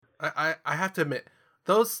I have to admit,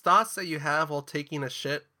 those thoughts that you have while taking a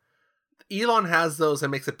shit, Elon has those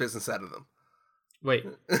and makes a business out of them. Wait,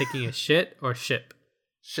 taking a shit or ship?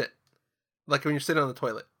 Shit. Like when you're sitting on the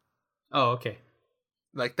toilet. Oh, okay.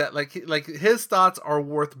 Like that, like his thoughts are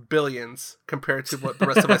worth billions compared to what the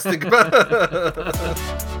rest of us think about.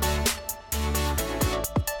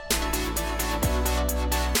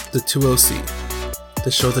 The 2OC,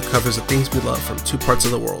 the show that covers the things we love from two parts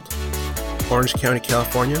of the world, Orange County,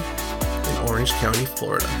 California, and Orange County,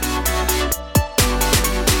 Florida.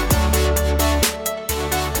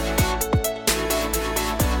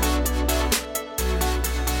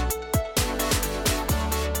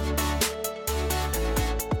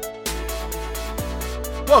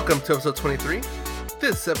 Welcome to episode 23.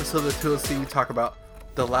 This episode of the 2OC, we talk about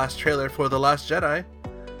the last trailer for The Last Jedi,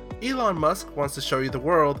 Elon Musk wants to show you the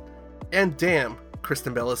world, and damn,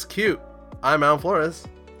 Kristen Bell is cute. I'm Alan Flores.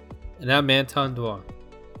 And I'm Anton Duong.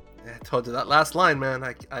 Yeah, I told you that last line, man.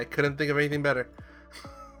 I couldn't think of anything better.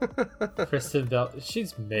 Kristen Bell,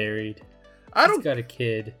 she's married. She's got a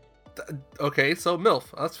kid. Okay, so MILF,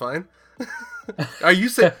 that's fine.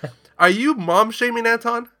 Are you mom shaming,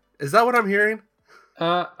 Anton? Is that what I'm hearing?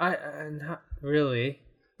 I not really.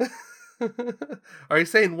 Are you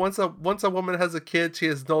saying once a woman has a kid, she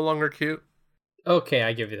is no longer cute? Okay,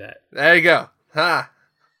 I give you that. There you go. Ha.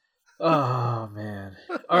 Oh man.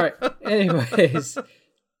 All right. Anyways,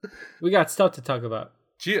 we got stuff to talk about.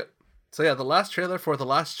 Yeah. So yeah, the last trailer for The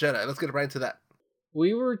Last Jedi. Let's get right into that.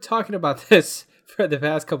 We were talking about this for the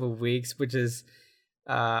past couple of weeks, which is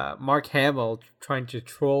Mark Hamill trying to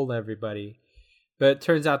troll everybody. But it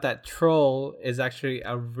turns out that troll is actually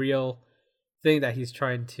a real thing that he's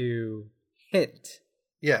trying to hint.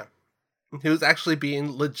 Yeah. He was actually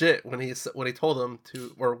being legit when he told him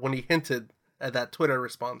to, or when he hinted at that Twitter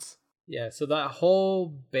response. Yeah, so that whole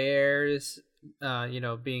Bears,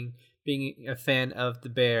 being a fan of the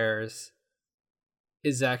Bears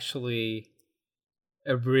is actually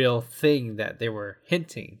a real thing that they were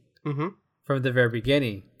hinting from the very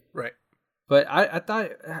beginning. Right. But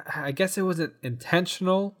I guess it wasn't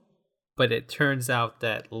intentional, but it turns out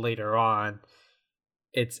that later on,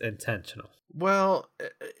 it's intentional. Well,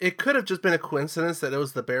 it could have just been a coincidence that it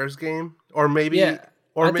was the Bears game, or maybe. Yeah,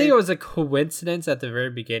 I think it was a coincidence at the very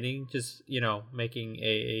beginning, just making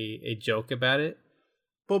a joke about it.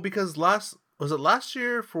 Well, because was it last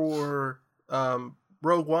year for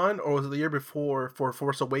Rogue One, or was it the year before for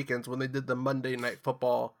Force Awakens when they did the Monday Night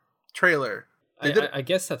Football trailer? I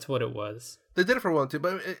guess that's what it was. They did it for one too,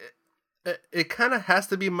 but it kind of has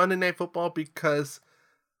to be Monday Night Football because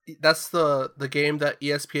that's the game that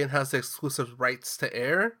ESPN has the exclusive rights to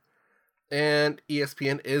air, and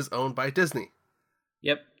ESPN is owned by Disney.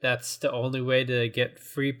 Yep, that's the only way to get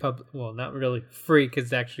free well, not really free,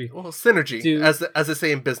 because actually synergy, as they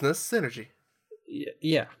say in business, synergy.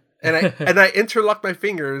 Yeah. And I interlocked my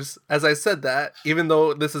fingers as I said that, even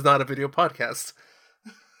though this is not a video podcast.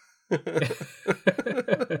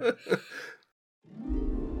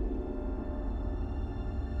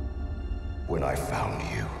 When I found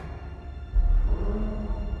you,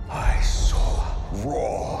 I saw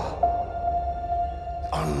raw,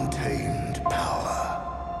 untamed power.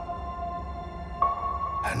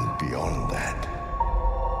 And beyond that,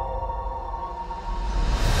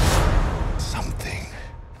 something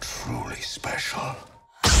truly special.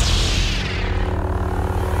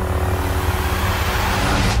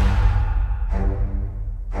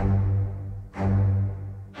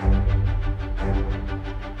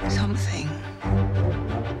 Something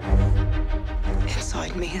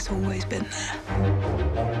inside me has always been there.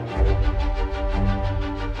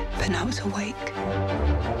 But now it's awake.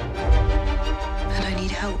 And I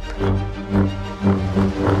need help.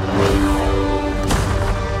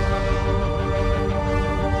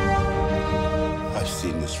 I've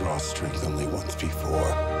seen this raw strength only once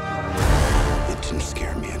before. It didn't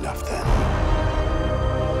scare me enough then.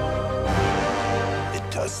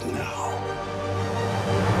 It does now.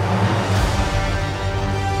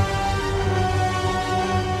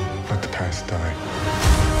 Let the past die.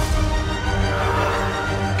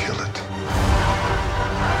 Kill it.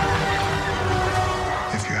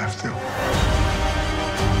 If you have to.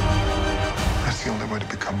 That's the only way to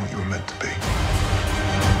become what you were meant to be.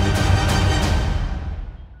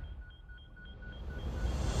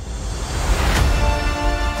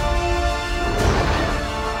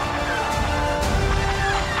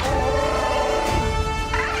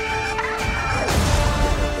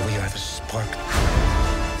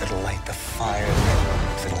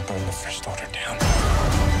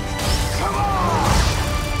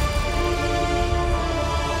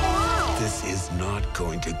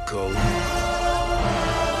 Going to go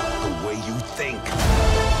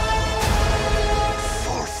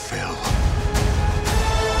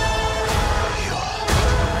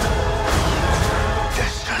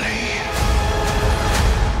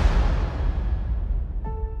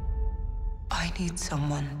I need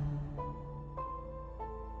someone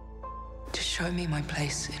to show me my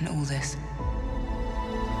place in all this.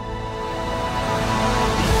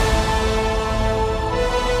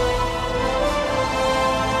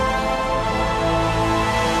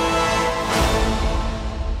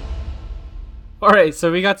 All right,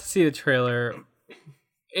 so we got to see the trailer.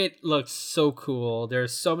 It looks so cool.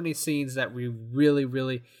 There's so many scenes that we really,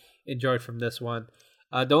 really enjoyed from this one.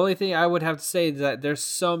 The only thing I would have to say is that there's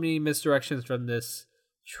so many misdirections from this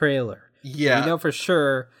trailer. Yeah. We know for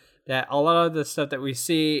sure that a lot of the stuff that we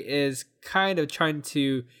see is kind of trying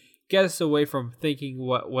to get us away from thinking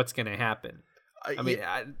what's going to happen.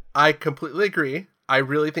 I completely agree. I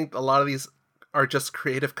really think a lot of these are just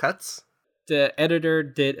creative cuts. The editor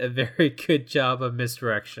did a very good job of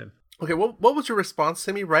misdirection. Okay, what was your response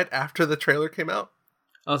to me right after the trailer came out?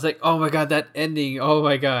 I was like, "Oh my god, that ending! Oh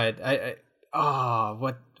my god!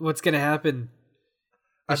 What's gonna happen?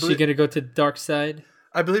 Is she gonna go to the dark side?"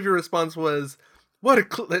 I believe your response was,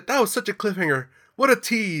 that was such a cliffhanger. What a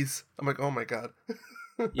tease!" I'm like, "Oh my god."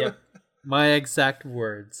 Yep, my exact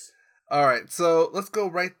words. All right, so let's go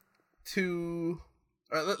right to.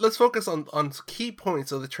 Let's focus on key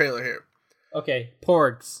points of the trailer here. Okay,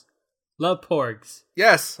 porgs. Love porgs.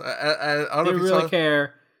 Yes, I don't know if you really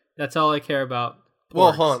care. That's all I care about. Porgs.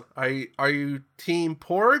 Well, hold on. Are you team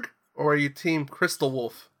Porg or are you team Crystal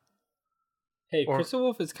Wolf? Hey, Crystal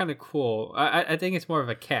Wolf is kind of cool. I think it's more of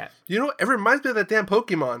a cat. You know, it reminds me of that damn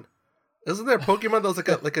Pokemon. Isn't there a Pokemon that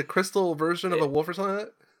was like a crystal version of a wolf or something like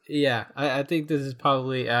that? Yeah, I think this is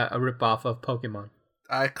probably a ripoff of Pokemon.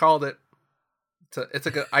 I called it. It's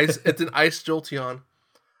like it's an ice Jolteon.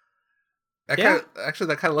 That kind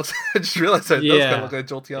of looks. I just realized that it does kind of look like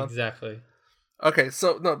Jolteon. Exactly. Okay,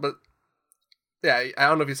 so no, but yeah, I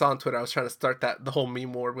don't know if you saw on Twitter. I was trying to start the whole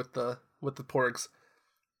meme war with the porgs.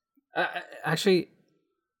 Actually,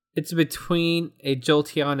 it's between a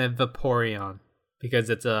Jolteon and Vaporeon because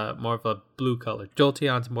it's more of a blue color.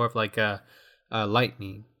 Jolteon's more of like a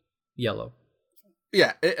lightning yellow.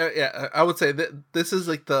 Yeah, I would say that this is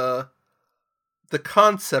like the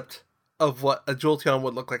concept of what a Jolteon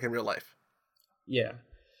would look like in real life. Yeah.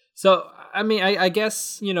 So, I mean, I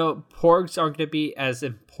guess, porgs aren't going to be as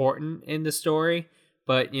important in the story,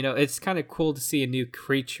 but, it's kind of cool to see a new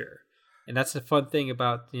creature. And that's the fun thing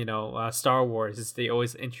about, Star Wars is they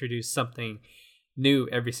always introduce something new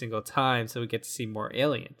every single time, so we get to see more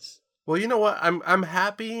aliens. Well, you know what? I'm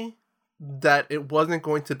happy that it wasn't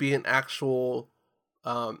going to be an actual,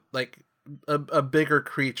 like, a bigger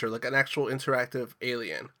creature, like an actual interactive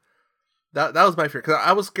alien. That was my fear, because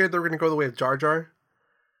I was scared they were going to go the way of Jar Jar.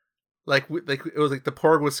 Like it was like the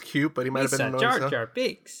Porg was cute, but he might have been annoying. Jar Jar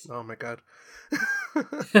Binks. Oh my god.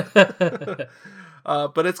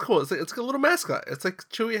 But it's cool. It's a little mascot. It's like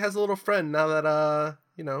Chewie has a little friend now that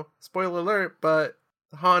spoiler alert, but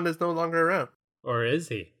Han is no longer around. Or is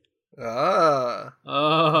he? Oh.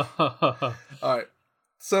 All right.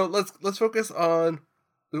 So let's focus on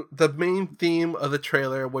the main theme of the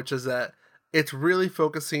trailer, which is that it's really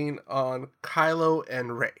focusing on Kylo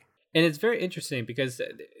and Rey. And it's very interesting because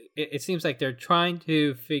it seems like they're trying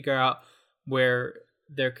to figure out where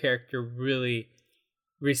their character really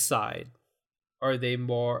reside. Are they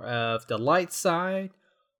more of the light side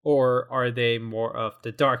or are they more of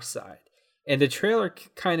the dark side? And the trailer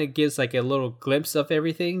kind of gives like a little glimpse of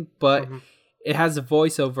everything, but it has a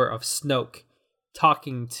voiceover of Snoke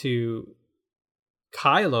talking to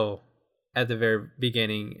Kylo at the very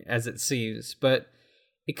beginning, as it seems, but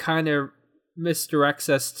it kind of misdirects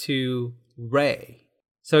us to Rey.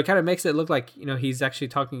 So it kind of makes it look like, he's actually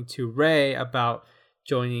talking to Rey about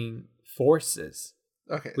joining forces.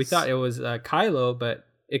 Okay. We thought it was Kylo, but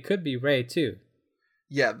it could be Rey too.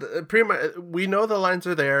 Yeah, pretty much. We know the lines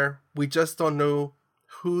are there. We just don't know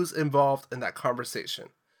who's involved in that conversation.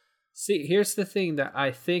 See, here's the thing that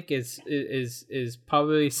I think is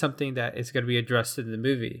probably something that is going to be addressed in the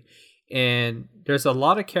movie. And there's a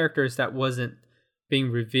lot of characters that wasn't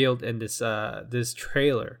being revealed in this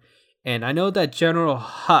trailer. And I know that General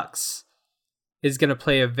Hux is going to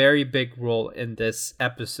play a very big role in this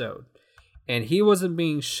episode. And he wasn't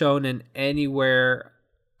being shown in anywhere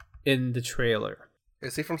in the trailer.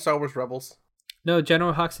 Is he from Star Wars Rebels? No,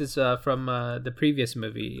 General Hux is from the previous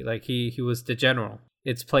movie. Like he was the general.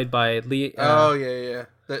 It's played by Lee. Yeah.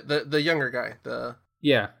 The younger guy. The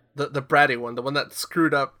bratty one. The one that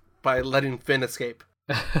screwed up by letting Finn escape.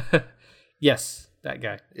 Yes, that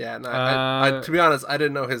guy. Yeah, no, I to be honest, I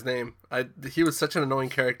didn't know his name. He was such an annoying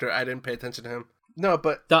character, I didn't pay attention to him. No,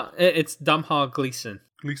 but... it's Domhnall Gleeson.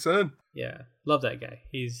 Gleeson? Yeah, love that guy.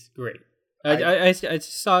 He's great. I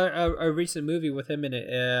saw a recent movie with him in it,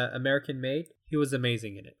 American Made. He was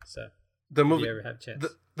amazing in it. So The If movie, you ever have a chance.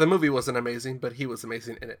 the movie wasn't amazing, but he was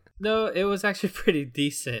amazing in it. No, it was actually pretty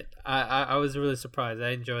decent. I was really surprised. I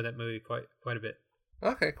enjoyed that movie quite a bit.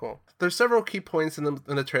 Okay, cool. There's several key points in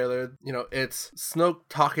the trailer. You know, it's Snoke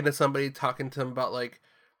talking to somebody, talking to him about like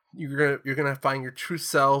you're gonna find your true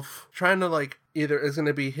self. Trying to like either it's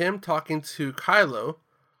gonna be him talking to Kylo,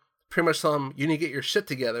 pretty much tell him you need to get your shit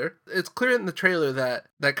together. It's clear in the trailer that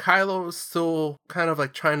Kylo is still kind of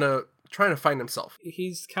like trying to find himself.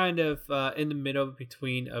 He's kind of in the middle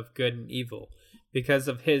between of good and evil because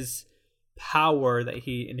of his power that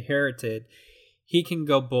he inherited. He can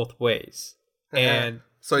go both ways. And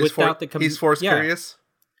so he's force curious.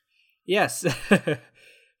 Yes,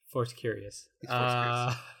 force curious. He's force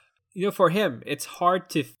curious. You know, for him, it's hard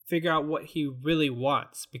to figure out what he really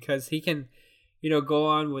wants because he can, you know, go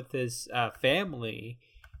on with his family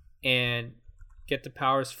and get the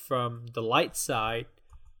powers from the light side,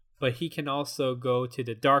 but he can also go to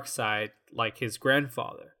the dark side like his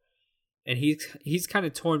grandfather. And he's kind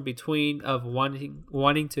of torn between of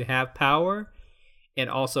wanting to have power and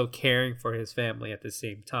also caring for his family at the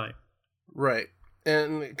same time. Right.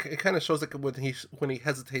 And it kind of shows like when he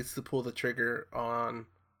hesitates to pull the trigger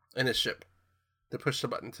in his ship to push the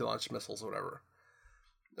button to launch missiles or whatever.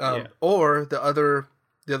 Or the other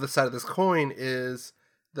side of this coin is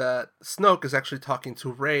that Snoke is actually talking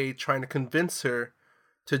to Rey, trying to convince her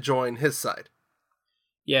to join his side.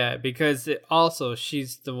 Yeah, because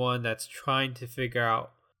she's the one that's trying to figure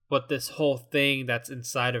out what this whole thing that's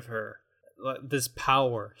inside of her, this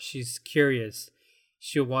power. She's curious.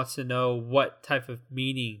 She wants to know what type of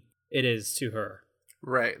meaning it is to her.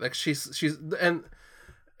 Right. Like she's and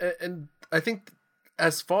I think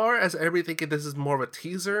as far as everything, this is more of a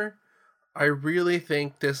teaser. I really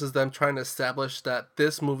think this is them trying to establish that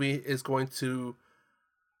this movie is going to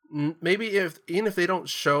maybe even if they don't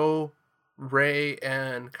show Rey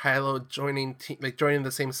and Kylo joining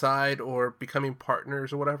the same side or becoming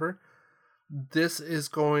partners or whatever, this is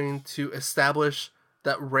going to establish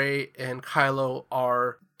that Rey and Kylo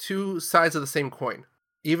are two sides of the same coin.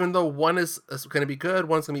 Even though one is going to be good,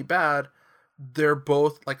 one's going to be bad, they're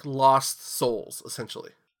both like lost souls,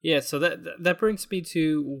 essentially. Yeah, so that brings me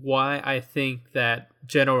to why I think that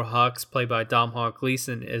General Hux, played by Domhnall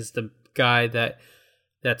Gleeson, is the guy that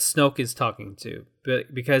Snoke is talking to.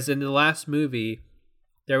 But because in the last movie,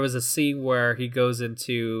 there was a scene where he goes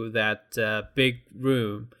into that big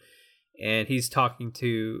room and he's talking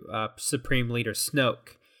to Supreme Leader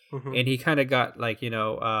Snoke. Mm-hmm. And he kind of got like, you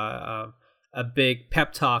know, a big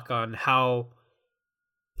pep talk on how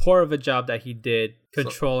poor of a job that he did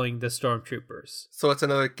controlling the stormtroopers. So it's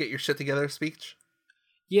another get your shit together speech?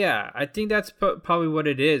 Yeah, I think that's probably what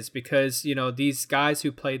it is because, you know, these guys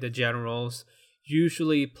who play the generals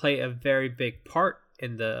usually play a very big part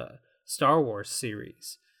in the Star Wars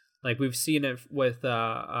series. Like we've seen it with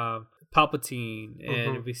Palpatine,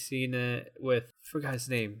 and we've seen it with, I forgot his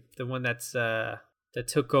name, the one that's that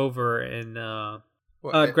took over in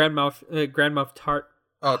Grand Moff Tart.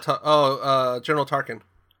 General Tarkin.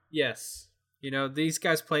 Yes, you know, these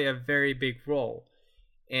guys play a very big role,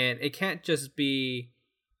 and it can't just be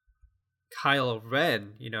Kylo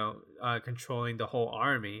Ren, you know, controlling the whole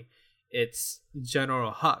army. It's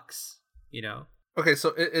General Hux, you know. Okay,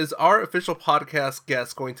 so is our official podcast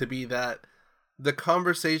guess going to be that the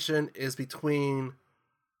conversation is between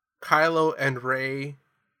Kylo and Rey,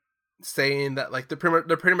 saying that like they're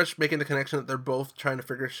pretty much making the connection that they're both trying to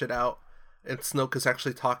figure shit out, and Snoke is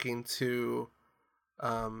actually talking to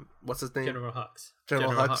what's his name? General Hux.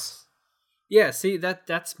 General Hux. Yeah, see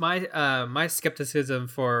that's my my skepticism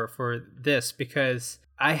for this, because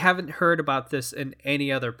I haven't heard about this in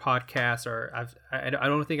any other podcast, or I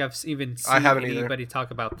don't think I've even seen anybody talk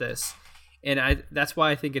about this. And that's why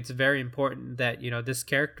I think it's very important that, you know, this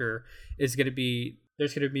character is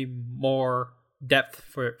there's going to be more depth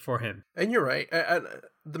for him. And you're right. I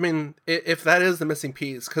mean, if that is the missing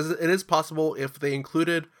piece, because it is possible if they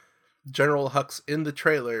included General Hux in the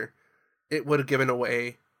trailer, it would have given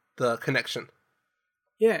away the connection.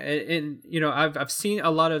 Yeah, and you know, I've seen a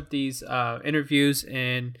lot of these interviews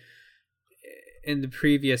in the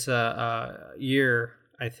previous year,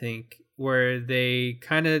 I think, where they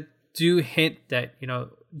kind of do hint that, you know,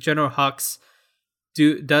 General Hux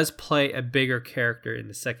does play a bigger character in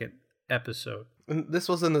the second episode. And this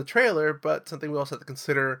was in the trailer, but something we also have to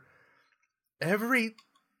consider: every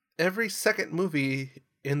second movie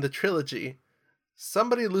in the trilogy,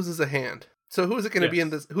 somebody loses a hand. So who is it going to be in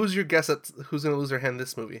this? Who's your guess at who's going to lose their hand in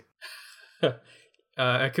this movie?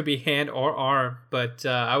 It could be hand or arm, but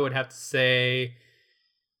I would have to say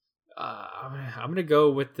I'm going to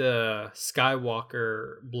go with the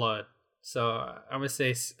Skywalker blood. So I'm gonna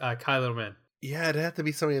say Kylo Ren. Yeah, it'd have to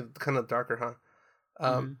be something kind of darker,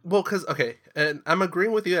 huh? Well, because okay, and I'm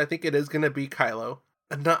agreeing with you. I think it is gonna be Kylo.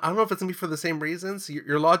 And I don't know if it's gonna be for the same reasons.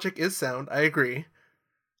 Your logic is sound. I agree.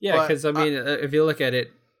 Yeah, But because I mean, if you look at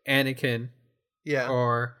it, Anakin Yeah.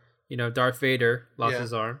 or Darth Vader lost Yeah.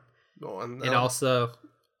 his arm, Go on, and also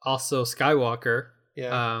Skywalker.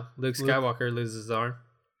 yeah. Luke Skywalker loses his arm.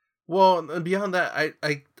 Well, and beyond that,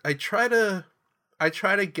 I try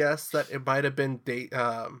to guess that it might have been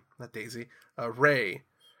not Daisy, Ray,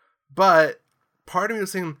 but part of me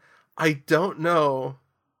was saying I don't know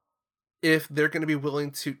if they're going to be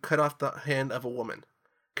willing to cut off the hand of a woman,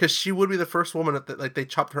 because she would be the first woman that like they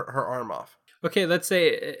chopped her arm off. Okay, let's say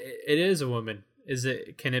it is a woman. Is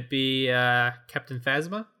it? Can it be Captain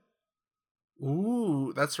Phasma?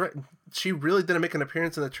 Ooh, that's right. She really didn't make an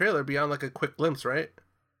appearance in the trailer beyond like a quick glimpse, right?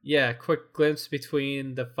 Yeah, quick glimpse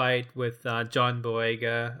between the fight with John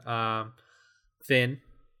Boyega, Finn.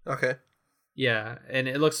 Okay. Yeah, and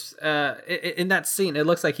it looks in that scene, it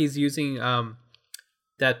looks like he's using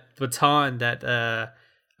that baton that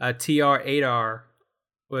TR-8R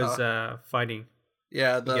was fighting.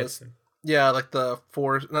 Yeah, against him. like the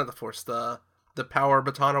force, not the force, the power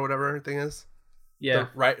baton or whatever thing is. Yeah,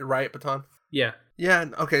 The right baton. yeah. Yeah.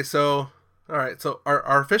 Okay. So, all right. So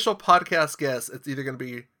our official podcast guess, it's either going to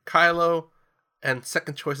be Kylo, and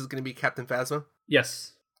second choice is going to be Captain Phasma.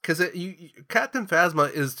 Yes. Because Captain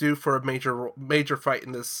Phasma is due for a major fight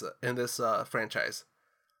in this franchise.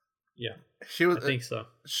 Yeah, She was. I think so.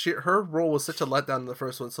 Her role was such a letdown in the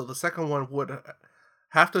first one, so the second one would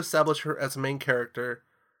have to establish her as a main character.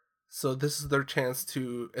 So this is their chance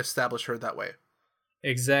to establish her that way.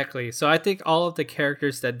 Exactly. So I think all of the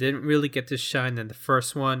characters that didn't really get to shine in the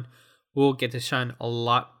first one will get to shine a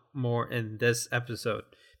lot more in this episode,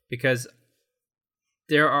 because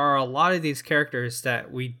there are a lot of these characters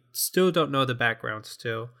that we still don't know the backgrounds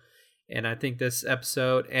to, and I think this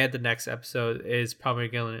episode and the next episode is probably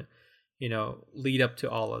going to, lead up to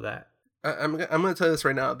all of that. I'm going to tell you this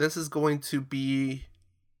right now. This is going to be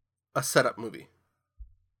a setup movie.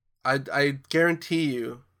 I guarantee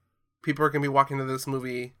you, people are going to be walking into this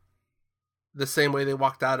movie the same way they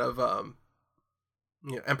walked out of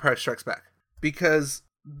Empire Strikes Back, because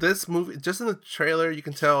this movie, just in the trailer, you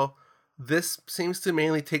can tell this seems to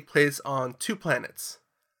mainly take place on two planets: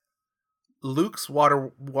 Luke's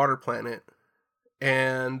water planet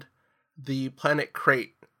and the planet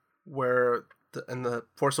Crate, where in the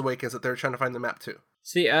Force Awakens that they're trying to find the map to.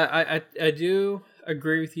 See, I do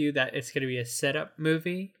agree with you that it's going to be a setup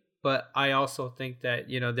movie, but I also think that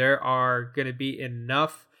there are going to be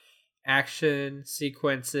enough action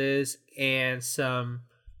sequences and some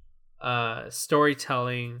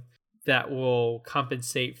storytelling that will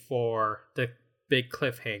compensate for the big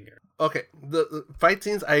cliffhanger. Okay, the fight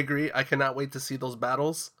scenes, I agree. I cannot wait to see those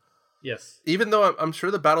battles. Yes. Even though I'm sure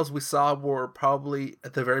the battles we saw were probably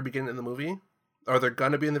at the very beginning of the movie, or they're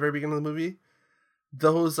gonna be in the very beginning of the movie.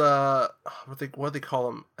 Those what do they call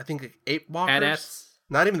them? I think like ape walkers. AT-ATs?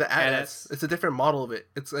 Not even the AT-ATs. AT-ATs. It's a different model of it.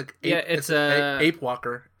 It's like ape, Yeah, it's a ape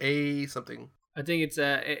walker. A something. I think it's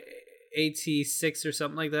AT-6 or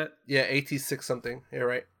something like that. Yeah, AT-6 something. You're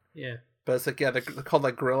right. Yeah. But it's like, yeah, they're called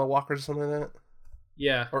like gorilla walkers or something like that.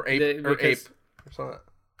 Yeah. Or ape or something like that.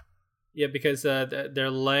 Yeah, because their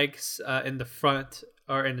legs in the front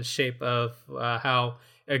are in the shape of how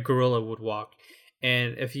a gorilla would walk.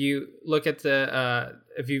 And if you look at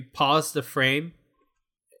if you pause the frame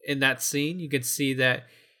in that scene, you can see that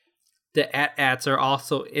the AT-ATs are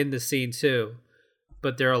also in the scene too,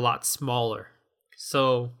 but they're a lot smaller.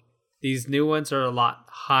 So these new ones are a lot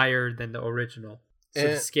higher than the original. So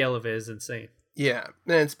the scale of it is insane. Yeah,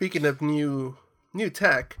 and speaking of new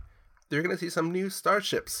tech, they're gonna see some new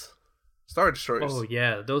starships, Star Destroyers. Oh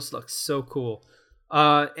yeah, those look so cool.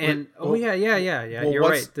 Yeah. Well, You're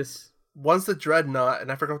right. One's the Dreadnought,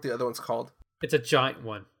 and I forgot what the other one's called. It's a giant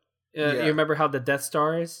one. Yeah. You remember how the Death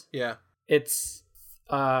Star is? Yeah. It's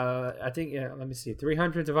I think let me see.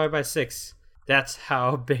 300 divided by 6. That's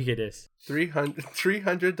how big it is.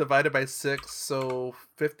 300 divided by 6, so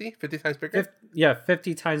 50 times bigger.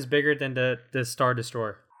 50 times bigger than the Star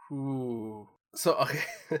Destroyer. Ooh. So okay.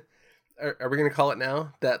 Are we gonna call it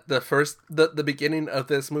now that the beginning of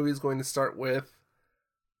this movie is going to start with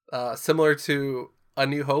similar to A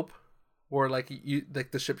New Hope, where like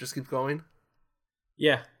the ship just keeps going?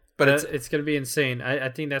 Yeah, but it's gonna be insane. I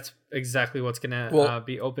think that's exactly what's gonna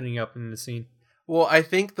be opening up in the scene. Well, I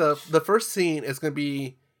think the first scene is gonna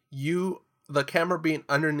be the camera being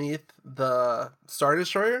underneath the Star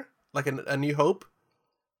Destroyer, like A New Hope,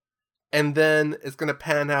 and then it's gonna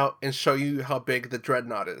pan out and show you how big the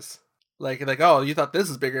Dreadnought is. Like, oh, you thought this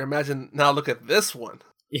is bigger. Imagine now look at this one.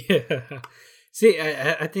 Yeah. See,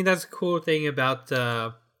 I think that's a cool thing about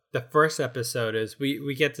the first episode is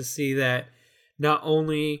we get to see that not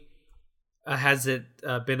only has it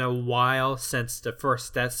been a while since the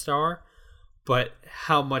first Death Star, but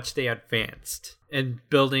how much they advanced in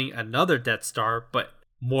building another Death Star, but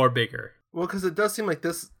more bigger. Well, because it does seem like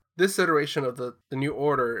this iteration of the New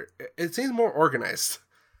Order, it seems more organized.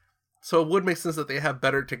 So it would make sense that they have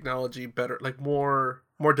better technology, better like more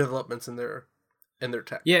developments in their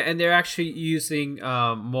tech. Yeah, and they're actually using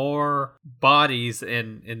more bodies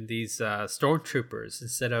in these stormtroopers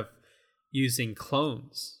instead of using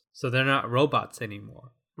clones. So they're not robots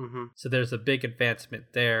anymore. Mm-hmm. So there's a big advancement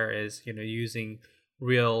there, is using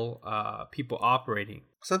real people operating.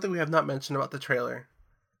 Something we have not mentioned about the trailer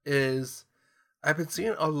is I've been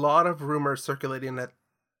seeing a lot of rumors circulating that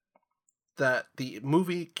the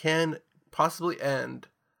movie can possibly end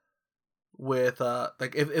with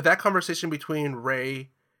like if that conversation between Rey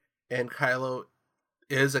and Kylo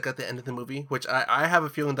is like at the end of the movie, which I have a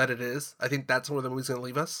feeling that it is. I think that's where the movie's gonna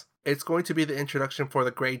leave us. It's going to be the introduction for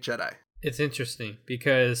the Grey Jedi. It's interesting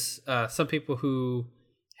because some people who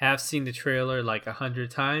have seen the trailer like 100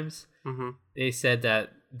 times, they said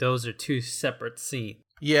that those are two separate scenes.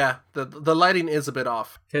 Yeah, the lighting is a bit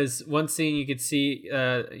off. Because one scene you could see,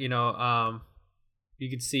 you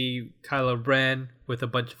could see Kylo Ren with a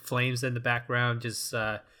bunch of flames in the background just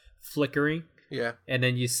flickering. Yeah. And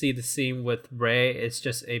then you see the scene with Rey. It's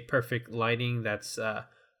just a perfect lighting that's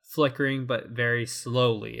flickering, but very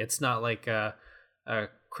slowly. It's not like a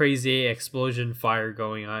crazy explosion fire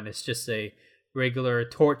going on. It's just a regular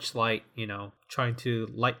torchlight, trying to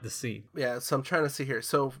light the scene. Yeah, so I'm trying to see here.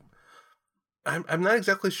 So I'm not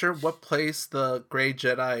exactly sure what place the Grey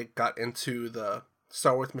Jedi got into the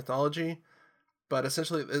Star Wars mythology, but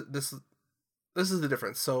essentially this is the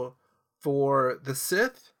difference. So for the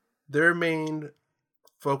Sith, their main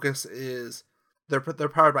focus is they're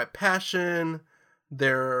powered by passion.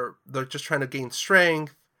 They're just trying to gain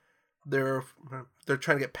strength. They're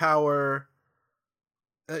trying to get power.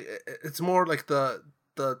 It's more like the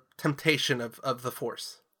temptation of the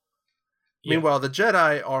Force. Yeah. Meanwhile, the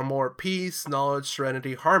Jedi are more peace, knowledge,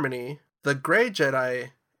 serenity, harmony. The Grey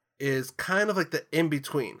Jedi is kind of like the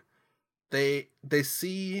in-between. They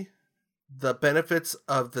see the benefits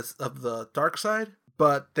of the dark side,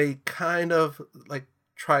 but they kind of like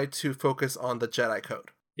try to focus on the Jedi code.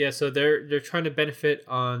 Yeah, so they're trying to benefit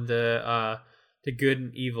on the good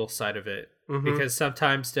and evil side of it, because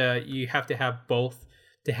sometimes you have to have both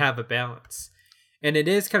to have a balance. And it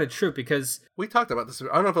is kind of true because we talked about this.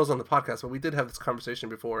 I don't know if it was on the podcast, but we did have this conversation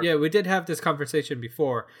before. Yeah, we did have this conversation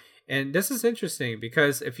before. And this is interesting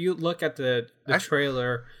because if you look at the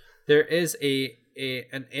trailer, there is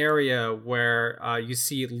an area where you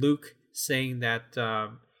see Luke saying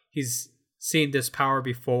that he's seen this power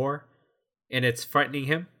before and it's frightening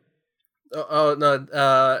him. Oh, no.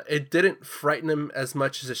 It didn't frighten him as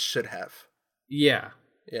much as it should have. Yeah.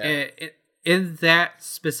 Yeah. And in that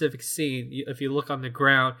specific scene, if you look on the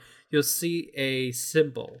ground, you'll see a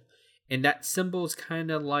symbol. And that symbol is kind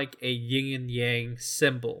of like a yin and yang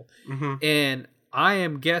symbol. And I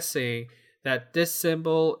am guessing that this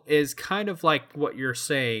symbol is kind of like what you're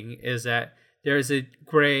saying, is that there's a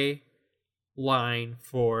gray line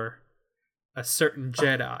for a certain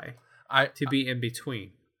Jedi to be in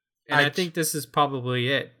between. And I think this is probably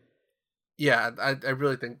it. Yeah, I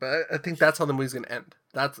really think, but I think that's how the movie's going to end.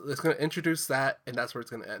 It's going to introduce that, and that's where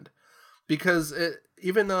it's going to end. Because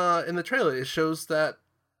even in the trailer, it shows that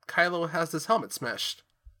Kylo has his helmet smashed.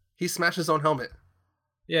 He smashed his own helmet.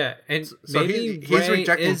 Yeah, and so he's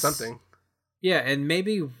rejecting something. Yeah, and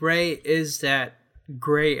maybe Rey is that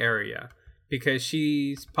gray area because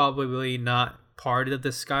she's probably not part of the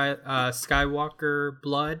Skywalker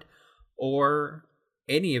blood or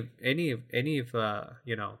any of It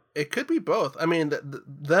could be both. I mean,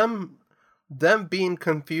 them being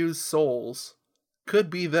confused souls could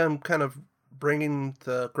be them kind of bringing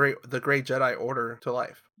the Grey Jedi Order to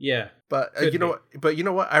life. Yeah, but you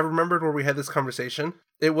know what? I remembered where we had this conversation.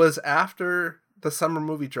 It was after the summer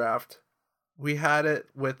movie draft. We had it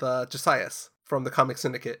with Josias from the Comic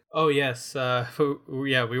Syndicate. Oh yes,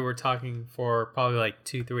 we were talking for probably like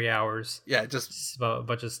 2-3 hours. Yeah, just about a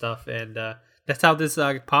bunch of stuff, and that's how this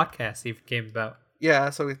podcast even came about.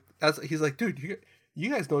 Yeah, so he's like, dude, you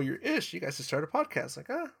guys know your ish. You guys should start a podcast. Like,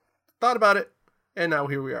 thought about it, and now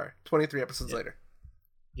here we are, 23 episodes later.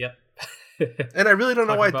 Yep. And I really don't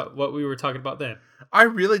know why. About what we were talking about then. I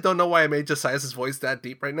really don't know why I made Josias' voice that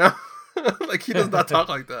deep right now. Like, he does not talk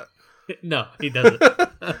like that. No, he doesn't.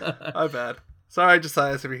 My bad. Sorry,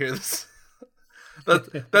 Josias, if you hear this.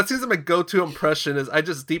 That seems like my go-to impression is I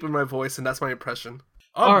just deepen my voice and that's my impression.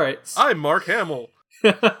 All right. I'm Mark Hamill.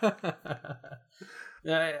 I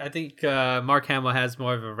think Mark Hamill has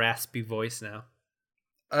more of a raspy voice now.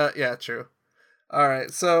 Yeah, true. All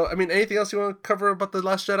right. So, I mean, anything else you want to cover about The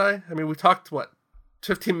Last Jedi? I mean, we talked,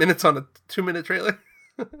 15 minutes on a 2-minute trailer?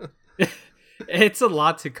 It's a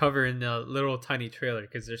lot to cover in a little tiny trailer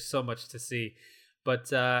because there's so much to see.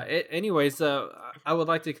 But anyways, I would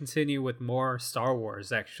like to continue with more Star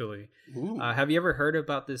Wars, actually. Have you ever heard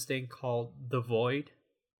about this thing called The Void?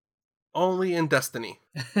 Only in Destiny.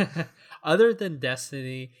 Other than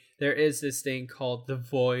Destiny, there is this thing called The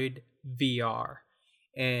Void VR.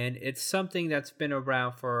 And it's something that's been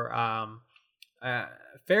around for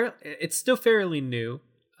it's still fairly new.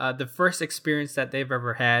 The first experience that they've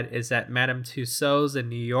ever had is at Madame Tussauds in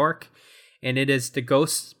New York, and it is the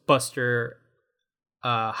Ghostbuster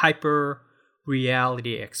hyper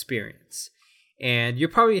reality experience. And you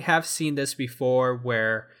probably have seen this before,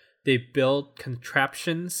 where they build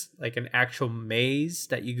contraptions like an actual maze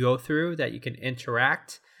that you go through that you can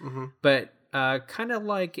interact, but kind of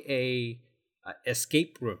like a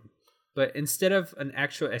escape room, but instead of an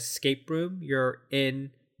actual escape room, you're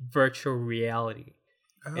in virtual reality.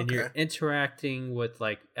 Okay. And you're interacting with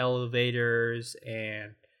like elevators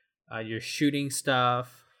and you're shooting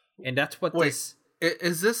stuff, and that's what this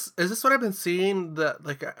is this what I've been seeing? That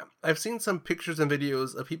like I've seen some pictures and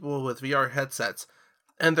videos of people with VR headsets,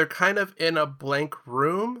 and they're kind of in a blank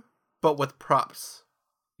room but with props.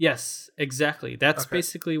 Yes, exactly. That's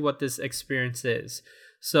basically what this experience is.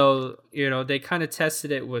 So, they kind of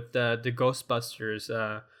tested it with the Ghostbusters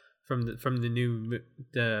from the new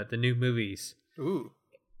movies. Ooh.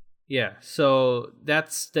 Yeah, so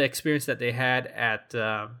that's the experience that they had at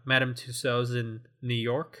Madame Tussauds in New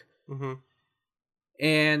York.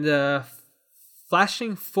 And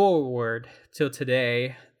flashing forward till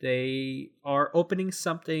today, they are opening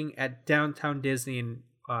something at Downtown Disney in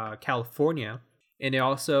California, and they're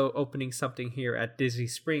also opening something here at Disney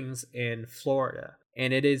Springs in Florida.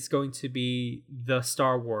 And it is going to be the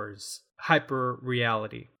Star Wars hyper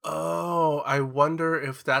reality. Oh, I wonder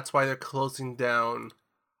if that's why they're closing down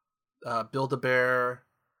Build-A-Bear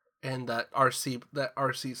and that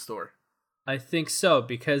RC store. I think so,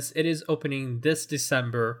 because it is opening this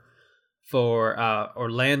December for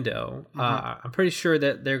Orlando. I'm pretty sure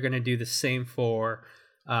that they're going to do the same for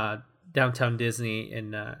Downtown Disney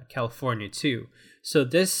in California too. So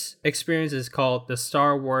this experience is called the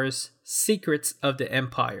Star Wars Secrets of the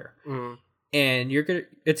Empire. And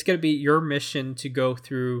it's gonna be your mission to go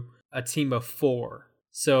through a team of 4.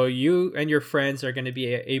 So you and your friends are gonna be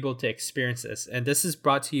able to experience this. And this is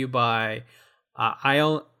brought to you by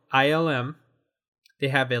ILM. They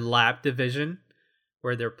have a lab division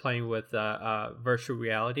where they're playing with virtual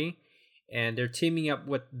reality, and they're teaming up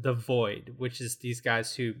with The Void, which is these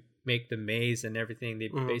guys who make the maze and everything. They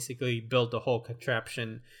basically build the whole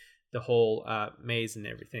contraption, the whole maze and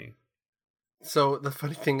everything. So the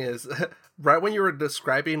funny thing is, right when you were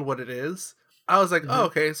describing what it is, I was like, oh,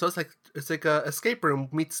 okay, so it's like a escape room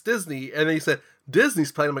meets Disney, and then you said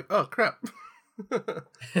Disney's playing. I'm like, oh crap.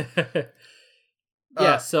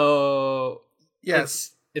 So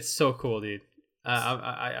yes, it's so cool, dude.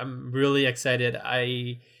 I'm really excited.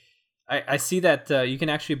 I see that you can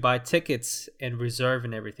actually buy tickets and reserve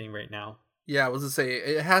and everything right now. Yeah, I was gonna say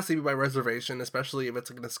it has to be by reservation, especially if it's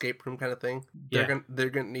like an escape room kind of thing. They're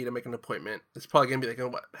gonna need to make an appointment. It's probably gonna be like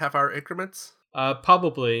in half-hour increments.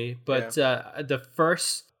 Probably, but the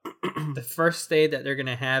first day that they're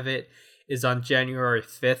gonna have it is on January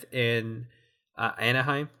 5th in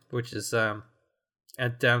Anaheim, which is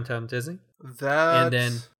at Downtown Disney. And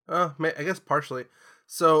then I guess partially.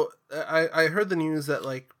 So I heard the news that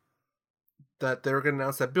that they were gonna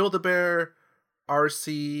announce that Build-A-Bear,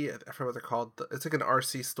 RC, I forget what they're called. It's like an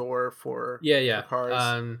RC store for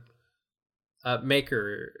cars.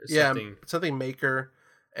 Maker. Something Maker.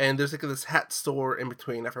 And there's like this hat store in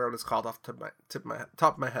between. I forgot what it's called off the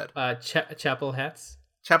top of my head. Chapel Hats.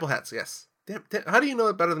 Chapel Hats, yes. Damn, how do you know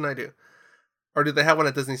it better than I do? Or do they have one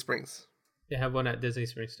at Disney Springs? They have one at Disney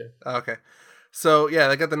Springs too. Okay. So yeah,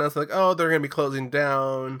 they got the announcement they're gonna be closing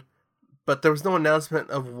down. But there was no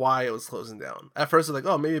announcement of why it was closing down. At first, they're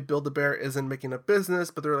like, maybe Build-A-Bear isn't making a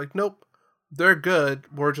business. But they're like, nope, they're good.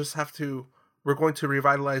 We're going to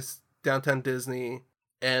revitalize Downtown Disney,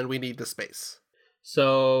 and we need the space.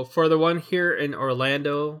 So for the one here in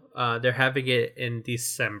Orlando, they're having it in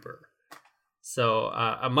December. So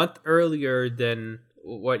a month earlier than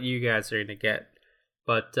what you guys are going to get.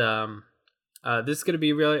 But this is going to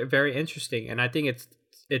be really very interesting. And I think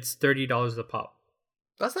it's $30 a pop.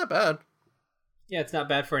 That's not bad. Yeah, it's not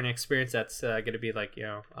bad for an experience that's going to be like,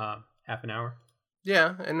 half an hour.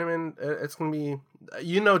 Yeah, and I mean, it's gonna be,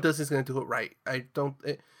 Disney's gonna do it right.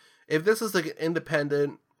 If this is like an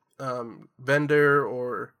independent vendor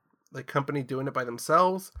or like company doing it by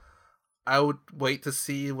themselves, I would wait to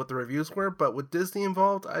see what the reviews were. But with Disney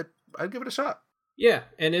involved, I'd give it a shot. Yeah,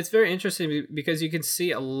 and it's very interesting because you can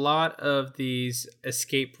see a lot of these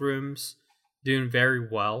escape rooms doing very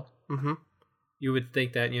well. Mm-hmm. You would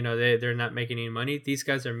think that, they're not making any money. These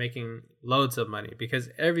guys are making loads of money because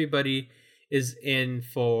everybody is in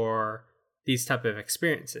for these type of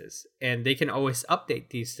experiences. And they can always update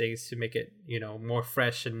these things to make it, more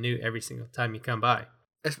fresh and new every single time you come by.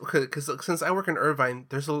 Because since I work in Irvine,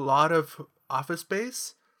 there's a lot of office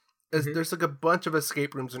space. There's like a bunch of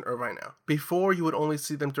escape rooms in Irvine now. Before, you would only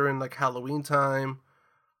see them during like Halloween time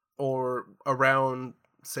or around,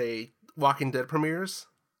 say, Walking Dead premieres.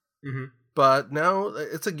 Mm-hmm. But now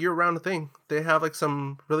it's a year-round thing. They have like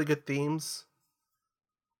some really good themes.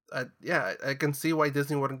 I can see why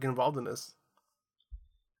Disney wouldn't get involved in this.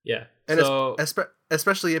 Yeah, and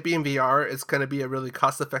especially it being VR, it's going to be a really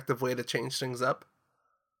cost-effective way to change things up.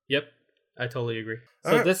 Yep, I totally agree.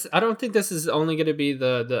 So I don't think this is only going to be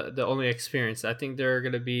the only experience. I think they're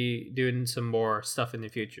going to be doing some more stuff in the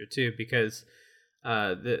future too, because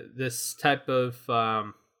this type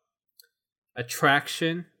of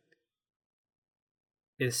attraction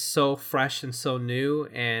is so fresh and so new,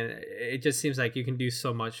 and it just seems like you can do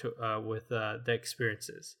so much with the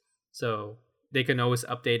experiences. So they can always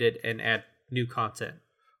update it and add new content.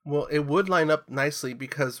 Well, it would line up nicely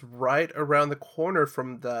because right around the corner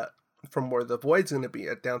from where the Void's going to be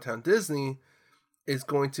at Downtown Disney is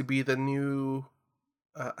going to be the new,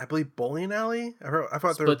 I believe, bowling alley. I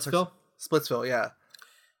thought Splitsville? Splitsville, yeah.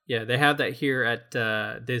 Yeah, they have that here at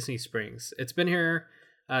Disney Springs. It's been here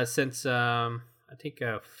since, I think,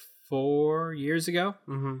 4 years ago.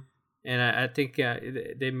 Mm-hmm. And I think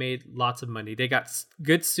they made lots of money. They got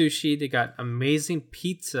good sushi. They got amazing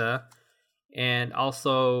pizza. And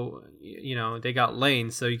also, they got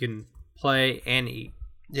lanes so you can play and eat.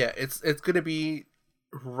 Yeah, it's going to be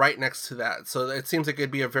right next to that. So it seems like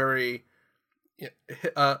it'd be a very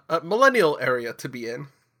a millennial area to be in.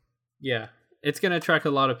 Yeah, it's going to attract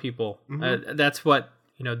a lot of people. Mm-hmm. That's what,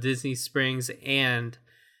 Disney Springs and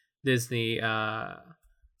Disney,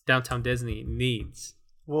 Downtown Disney needs.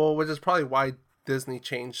 Well, which is probably why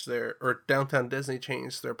Downtown Disney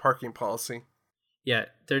changed their parking policy. Yeah,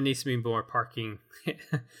 there needs to be more parking.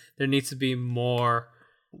 There needs to be more.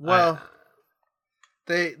 Well,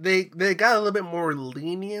 they got a little bit more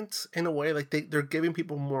lenient in a way. Like they're giving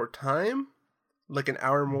people more time, like an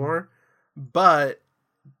hour more, but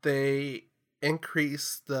they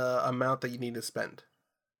increase the amount that you need to spend.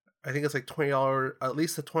 I think it's like $20, at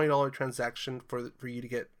least a $20 transaction for you to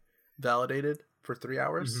get validated for 3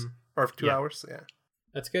 hours or 2 hours. Yeah,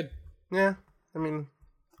 that's good. Yeah, I mean,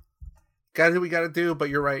 gotta do what we gotta do. But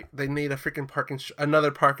you're right; they need a freaking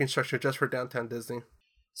another parking structure just for Downtown Disney.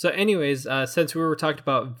 So, anyways, since we were talking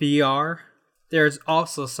about VR, there's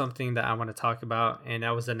also something that I want to talk about, and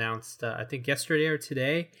that was announced, I think, yesterday or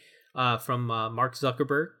today, from Mark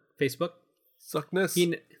Zuckerberg, Facebook. Suckness.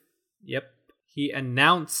 He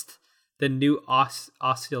announced the new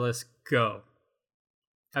Oculus Go.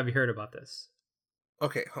 Have you heard about this?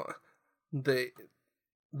 Okay, hold on.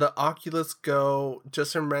 The Oculus Go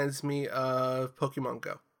just reminds me of Pokemon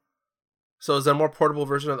Go. So is that a more portable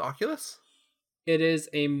version of the Oculus? It is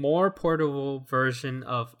a more portable version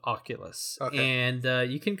of Oculus. Okay. And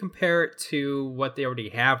you can compare it to what they already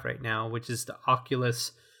have right now, which is the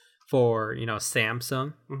Oculus for,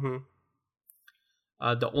 Samsung. Mm-hmm.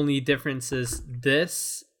 The only difference is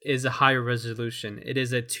this is a higher resolution. It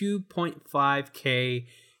is a 2.5K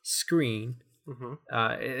screen. Mm-hmm.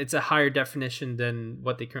 It's a higher definition than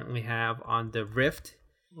what they currently have on the Rift.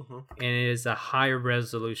 Mm-hmm. And it is a higher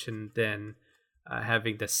resolution than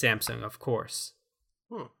having the Samsung, of course.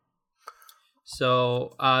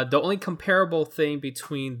 So the only comparable thing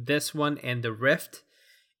between this one and the Rift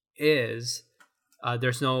is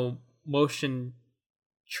there's no motion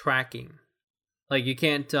tracking. Like you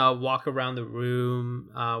can't walk around the room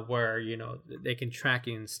where they can track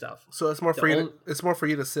you and stuff. So it's more it's more for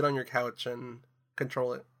you to sit on your couch and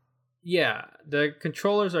control it. Yeah, the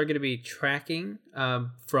controllers are going to be tracking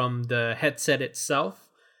from the headset itself,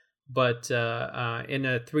 but in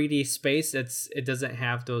a 3D space, it doesn't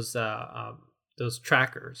have those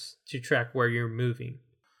trackers to track where you're moving.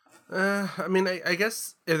 I mean, I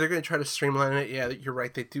guess if they're going to try to streamline it, yeah, you're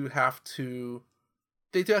right. They do have to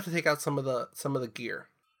take out some of the gear.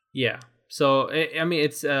 Yeah. So I mean,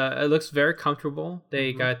 it looks very comfortable.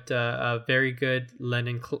 They got a very good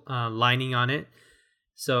linen lining on it,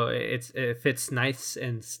 so it fits nice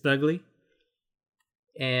and snugly.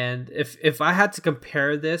 And if I had to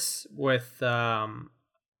compare this with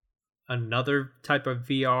another type of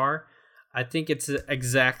VR, I think it's the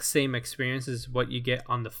exact same experience as what you get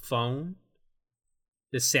on the phone,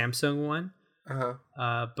 the Samsung one.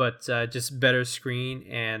 But just better screen,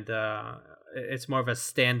 and it's more of a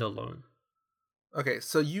standalone. Okay,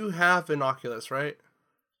 so you have an Oculus, right?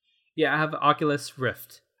 Yeah, I have Oculus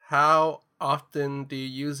Rift. How often do you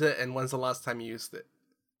use it, and when's the last time you used it?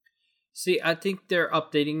 See, I think they're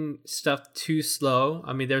updating stuff too slow.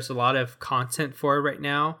 I mean, there's a lot of content for it right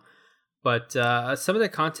now, but some of the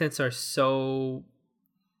contents are so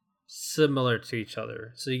similar to each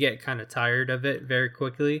other, so you get kind of tired of it very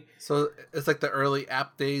quickly. So it's like the early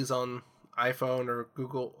app days on iPhone or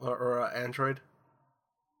Google or Android.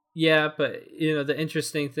 Yeah, but the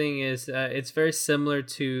interesting thing is it's very similar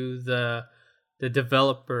to the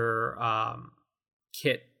developer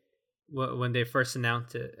kit when they first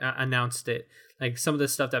announced it. Like some of the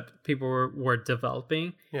stuff that people were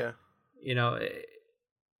developing. Yeah.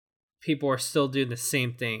 People are still doing the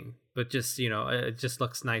same thing, but just it just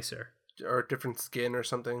looks nicer Or different skin or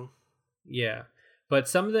something. Yeah, but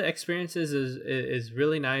some of the experiences is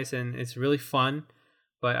really nice and it's really fun.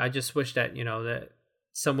 But I just wish that that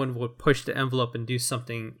someone would push the envelope and do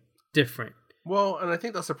something different. Well, and I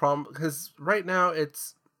think that's the problem, because right now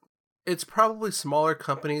it's probably smaller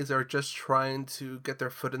companies that are just trying to get their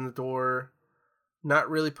foot in the door, not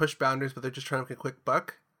really push boundaries, but they're just trying to make a quick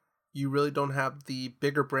buck. You really don't have the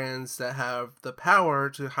bigger brands that have the power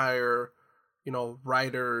to hire,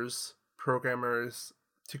 writers, programmers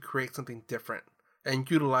to create something different and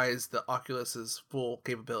utilize the Oculus's full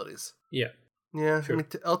capabilities. Yeah. Yeah, True. I mean,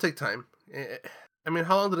 it'll take time. I mean,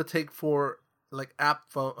 how long did it take for like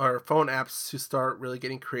phone apps to start really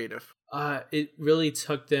getting creative? It really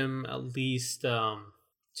took them at least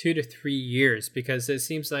 2 to 3 years, because it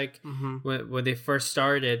seems like when they first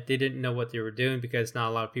started, they didn't know what they were doing, because not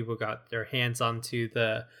a lot of people got their hands onto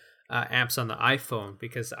the apps on the iPhone,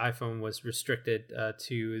 because the iPhone was restricted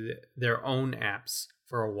to their own apps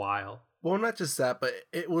for a while. Well, not just that, but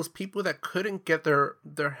it was people that couldn't get their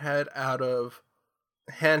head out of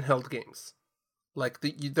handheld games. Like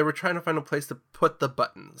they were trying to find a place to put the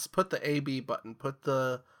buttons, put the AB button, put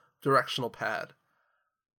the directional pad.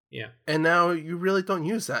 Yeah. And now you really don't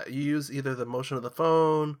use that. You use either the motion of the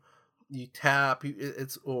phone, you tap,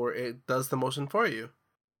 or it does the motion for you.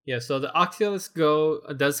 Yeah, so the Oculus Go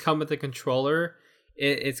does come with a controller.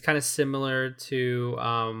 It's kind of similar to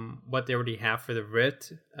what they already have for the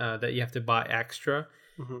Rift that you have to buy extra.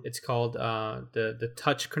 It's called the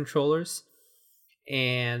touch controllers.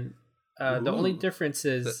 And the only difference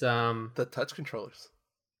is the touch controllers.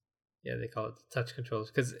 Yeah, they call it the touch controllers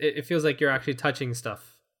because it feels like you're actually touching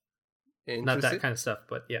stuff. Not that kind of stuff,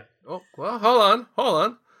 but yeah. Oh, well, hold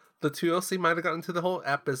on. The 2LC might have gotten into the whole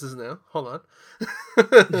app business now. Hold on.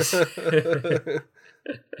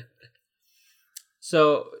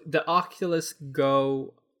 So the Oculus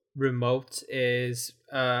Go remote is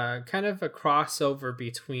kind of a crossover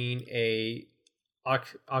between a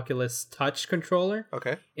Oculus Touch controller,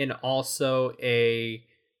 and also a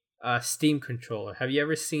Steam controller. Have you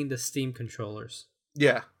ever seen the Steam controllers?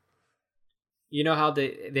 Yeah. You know how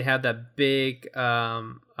they have that big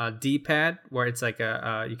D-pad where it's like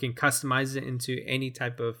you can customize it into any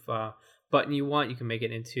type of button you want. You can make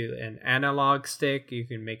it into an analog stick. You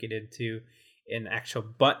can make it into an actual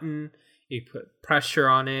button. You put pressure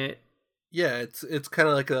on it. Yeah, it's kind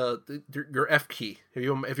of like your F key if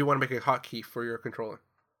you want to make a hotkey for your controller.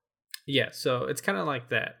 Yeah, so it's kind of like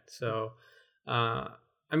that. So, I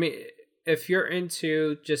mean, if you're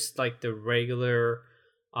into just like the regular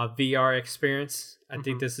VR experience, I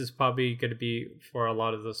think this is probably going to be for a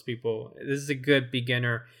lot of those people. This is a good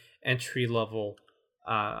beginner entry level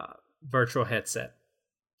virtual headset,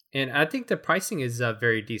 and I think the pricing is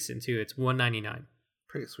very decent too. It's $199.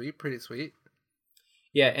 Pretty sweet.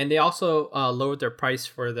 Yeah, and they also lowered their price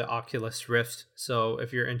for the Oculus Rift. So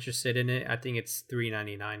if you're interested in it, I think it's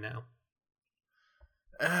 $399 now.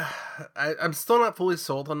 I'm still not fully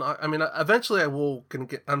sold on. I mean, eventually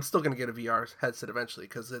I'm still gonna get a VR headset eventually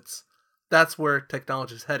because that's where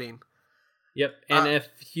technology is heading. Yep, and if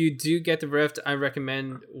you do get the Rift, I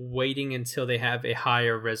recommend waiting until they have a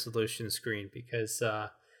higher resolution screen, because I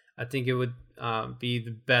think it would be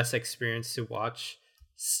the best experience to watch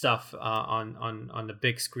stuff on the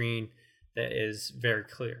big screen that is very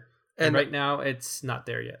clear. And right now it's not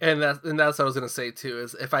there yet. And that's what I was gonna say too,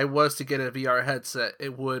 is if I was to get a VR headset,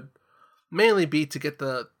 it would mainly be to get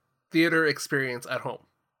the theater experience at home.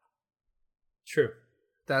 True.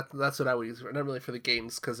 That's what I would use for. Not really for the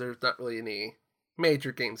games, because there's not really any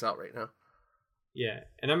major games out right now. Yeah,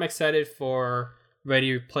 and I'm excited for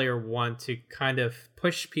Ready Player One to kind of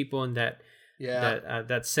push people in that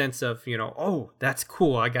that sense of, oh, that's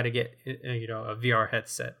cool. I got to get a VR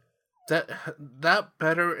headset. That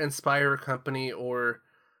better inspire a company or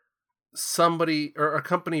somebody or a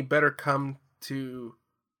company better come to.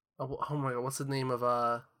 Oh my god, what's the name of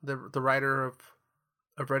the writer of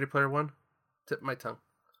Ready Player One? Tip my tongue.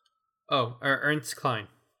 Oh, Ernest Cline.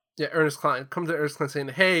 Yeah, Ernest Cline. Come to Ernest Cline saying,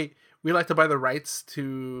 "Hey, we'd like to buy the rights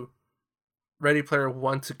to Ready Player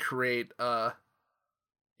One to create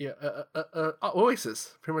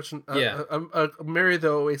Oasis, pretty much a marry the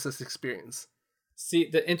Oasis experience." See,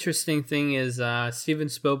 the interesting thing is Steven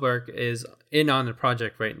Spielberg is in on the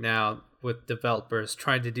project right now with developers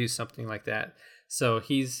trying to do something like that. So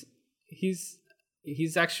he's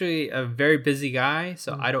actually a very busy guy.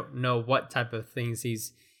 So I don't know what type of things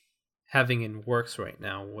he's having in works right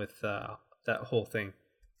now with that whole thing.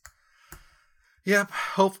 Yep.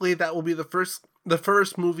 Hopefully that will be the first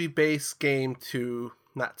movie-based game to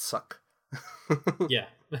not suck. Yeah.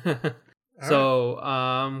 So,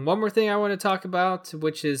 one more thing I want to talk about,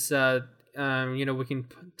 which is, we can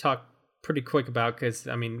talk pretty quick about, because,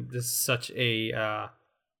 this is such a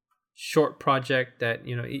short project that,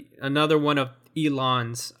 another one of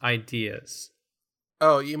Elon's ideas.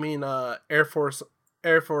 Oh, you mean Air Force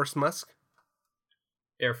Musk?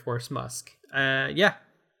 Air Force Musk. Yeah.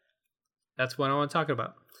 That's what I want to talk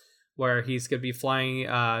about. Where he's going to be flying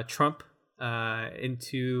Trump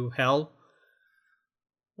into hell.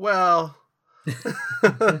 Well...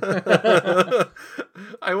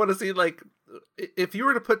 I want to see, if you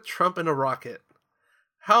were to put Trump in a rocket,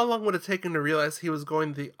 how long would it take him to realize he was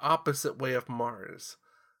going the opposite way of Mars?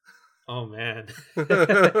 Oh man.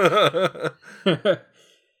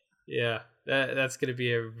 Yeah, that's going to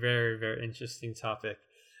be a very, very interesting topic.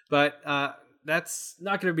 But that's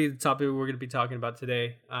not going to be the topic we're going to be talking about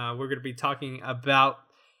today. We're going to be talking about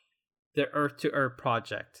the Earth to Earth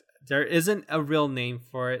project. There isn't a real name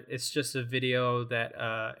for it. It's just a video that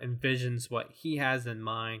envisions what he has in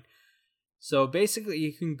mind. So basically,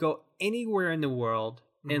 you can go anywhere in the world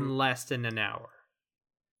in less than an hour.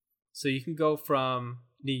 So you can go from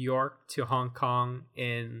New York to Hong Kong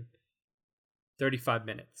in 35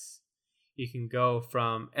 minutes. You can go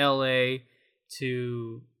from LA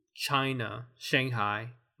to China, Shanghai,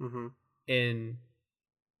 in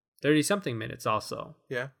 30-something minutes also.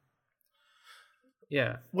 Yeah.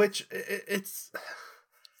 Yeah. Which, it's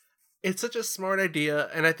such a smart idea,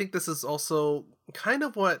 and I think this is also kind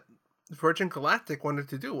of what Virgin Galactic wanted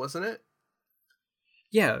to do, wasn't it?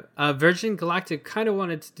 Yeah, Virgin Galactic kind of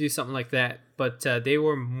wanted to do something like that, but they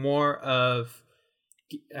were more of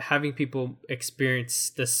having people experience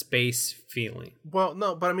the space feeling. Well,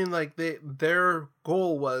 no, but their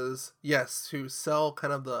goal was, yes, to sell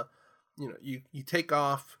kind of the, you take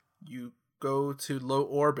off, you go to low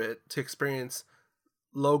orbit to experience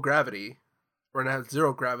low gravity, or not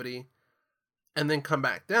zero gravity, and then come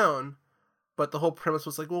back down. But the whole premise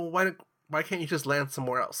was well, why can't you just land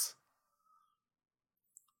somewhere else?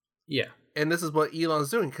 Yeah. And this is what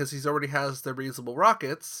Elon's doing, because he's already has the reusable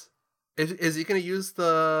rockets. Is he going to use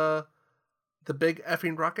the big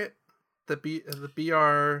effing rocket? The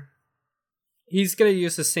BR... He's going to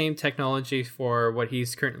use the same technology for what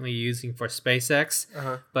he's currently using for SpaceX,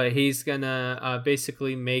 but he's going to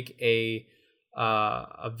basically make a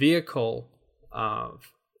vehicle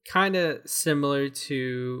kind of similar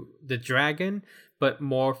to the Dragon, but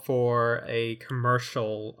more for a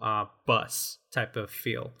commercial bus type of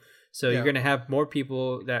feel. So you're going to have more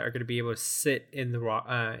people that are going to be able to sit in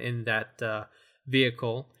in that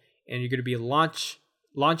vehicle, and you're going to be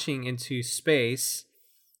launching into space,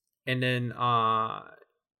 and then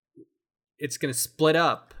it's going to split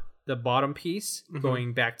up the bottom piece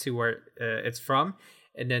going back to where it's from,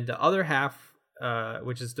 and then the other half,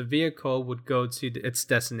 which is the vehicle, would go to its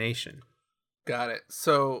destination. Got it.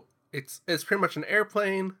 So it's pretty much an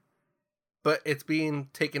airplane, but it's being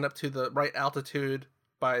taken up to the right altitude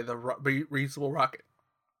by the reusable rocket.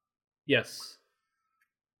 Yes.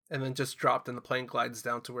 And then just dropped, and the plane glides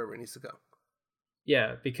down to wherever it needs to go.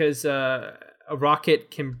 Yeah, because a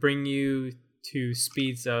rocket can bring you to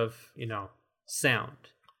speeds of, sound,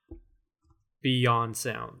 beyond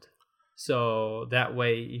sound. So that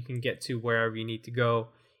way you can get to wherever you need to go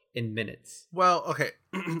in minutes. Well, okay.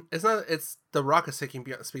 It's the rocket's taking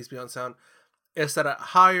speeds beyond sound. It's at a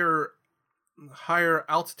higher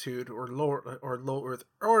altitude or low Earth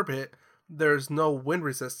orbit. there's no wind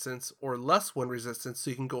resistance or less wind resistance, so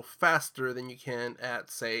you can go faster than you can at,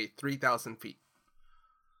 say, 3,000 feet.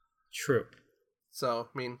 True. So,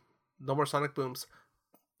 I mean, no more sonic booms.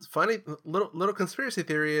 Funny little conspiracy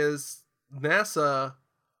theory is NASA.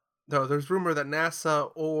 No, there's rumor that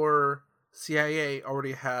NASA or CIA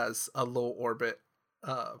already has a low orbit,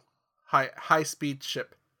 high speed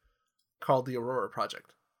ship called the Aurora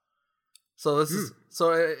Project. So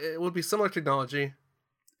it would be similar technology.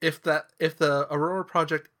 If the Aurora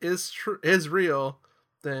Project is real,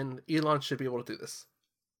 then Elon should be able to do this.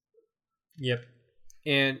 Yep.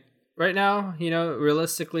 And right now,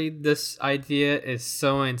 realistically, this idea is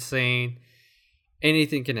so insane.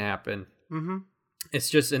 Anything can happen. Mm-hmm. It's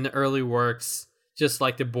just in the early works, just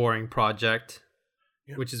like the Boring Project,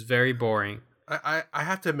 which is very boring. I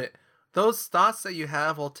have to admit, those thoughts that you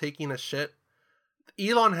have while taking a shit,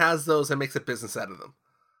 Elon has those and makes a business out of them.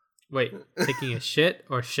 Wait, taking a shit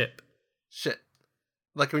or ship? Shit.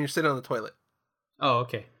 Like when you're sitting on the toilet. Oh,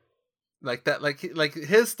 okay. Like that, like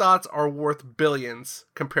his thoughts are worth billions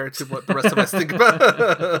compared to what the rest of us think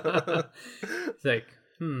about. It's like,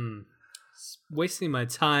 wasting my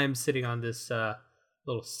time sitting on this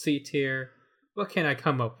little seat here. What can I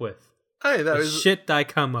come up with? Hey, that was shit I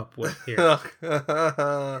come up with here.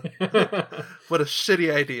 What a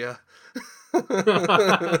shitty idea.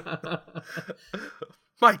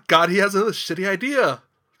 My God, he has another shitty idea.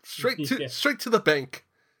 Straight to the bank.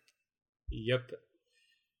 Yep.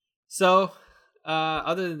 So,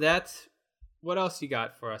 other than that, what else you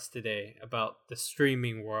got for us today about the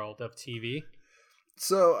streaming world of TV?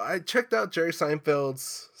 So I checked out Jerry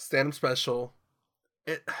Seinfeld's stand-up special.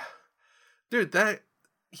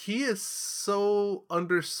 He is so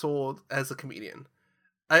undersold as a comedian.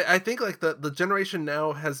 I think like the generation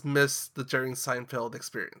now has missed the Jerry Seinfeld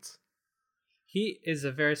experience. He is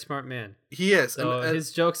a very smart man. He is. So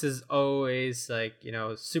his jokes is always like,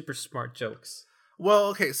 super smart jokes. Well,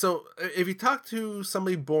 okay, so if you talk to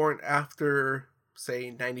somebody born after,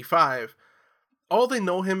 say, 95, all they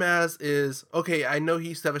know him as is, okay, I know he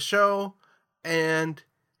used to have a show, and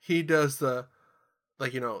he does the,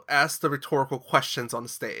 ask the rhetorical questions on the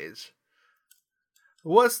stage.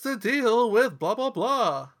 What's the deal with blah, blah,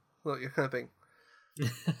 blah? Like, kind of thing.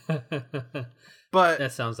 But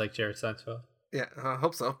that sounds like Jerry Seinfeld. Yeah, I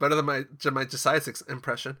hope so. Better than my Josiah's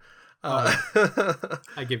impression.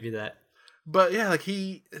 I give you that. But yeah, like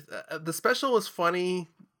the special was funny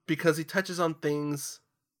because he touches on things,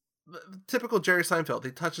 typical Jerry Seinfeld. He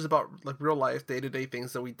touches about like real life, day-to-day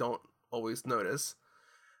things that we don't always notice.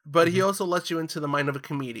 But he also lets you into the mind of a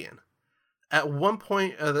comedian. At one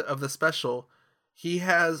point of the special, he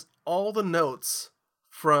has all the notes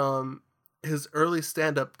from his early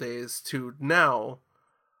stand-up days to now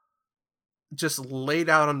just laid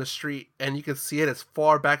out on the street, and you can see it as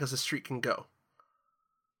far back as the street can go.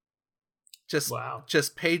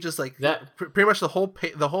 Just pages like that. Pretty much the whole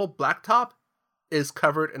blacktop is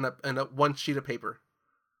covered in a one sheet of paper.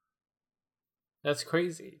 That's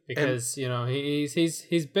crazy because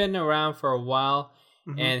he's been around for a while,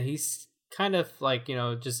 and he's kind of like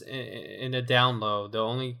just in a down low. The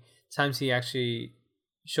only times he actually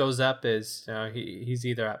shows up is he's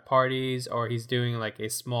either at parties or he's doing like a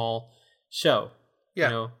small show.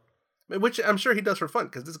 Yeah, which I'm sure he does for fun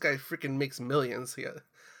because this guy freaking makes millions.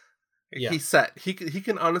 He's set. He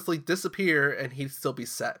can honestly disappear and he'd still be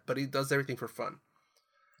set, but he does everything for fun.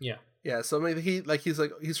 Yeah. So maybe he's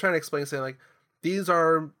trying to explain saying like these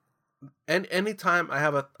are, and anytime I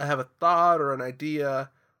have a thought or an idea,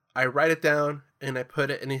 I write it down and I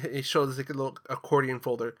put it, and he shows like a little accordion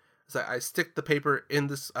folder. It's like I stick the paper in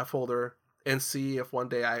this folder and see if one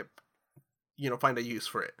day I, find a use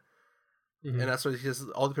for it. And that's what he has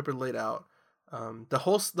all the paper laid out. The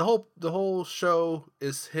whole show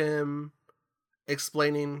is him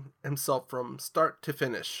explaining himself from start to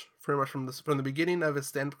finish, pretty much from the beginning of his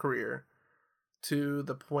stand-up career to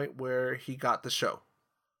the point where he got the show.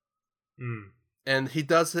 And he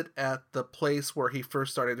does it at the place where he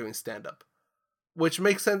first started doing stand-up, which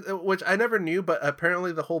makes sense, which I never knew, but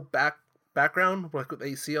apparently the whole background, like what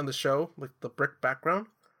you see on the show, like the brick background,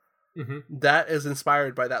 that is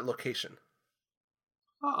inspired by that location.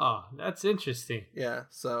 Oh, that's interesting. Yeah,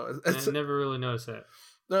 so I never really noticed that.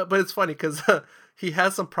 No, but it's funny because he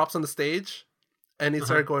has some props on the stage, and he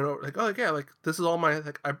started going over like, oh yeah, like this is all my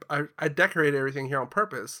like I decorated everything here on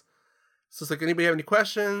purpose. So it's like, anybody have any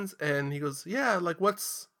questions? And he goes, yeah, like what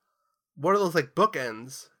are those like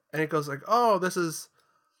bookends? And he goes like, oh, this is.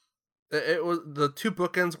 It was the two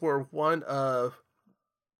bookends were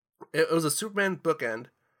it was a Superman bookend.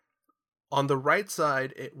 On the right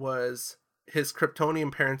side, it was his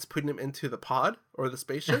Kryptonian parents putting him into the pod or the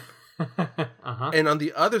spaceship. Uh-huh. And on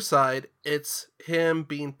the other side, it's him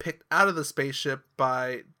being picked out of the spaceship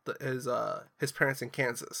by his parents in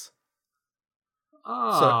Kansas.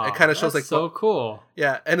 Oh, So it kind of shows that's like so cool.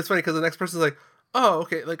 Yeah, and it's funny because the next person's like, "Oh,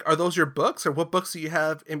 okay. Like, are those your books, or what books do you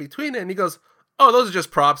have in between?" And he goes, "Oh, those are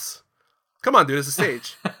just props. Come on, dude, it's a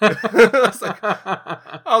stage." I was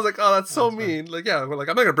like, "Oh, that's so mean." Like, yeah, we're like,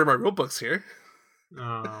 I'm not gonna bring my real books here.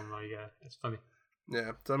 Oh my god, that's funny.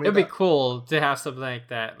 Yeah, so I mean, It'd be cool to have something like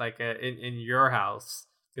that, like in your house,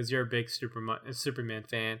 because you're a big Superman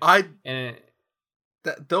fan. And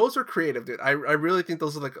those are creative, dude. I really think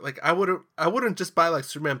those are like I wouldn't just buy like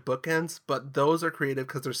Superman bookends, but those are creative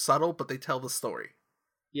because they're subtle, but they tell the story.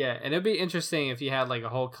 yeah, and it'd be interesting if you had like a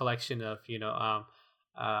whole collection of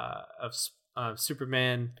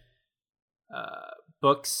Superman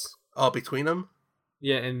books. Oh, between them.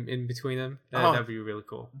 Yeah, in between them, Oh. that'd be really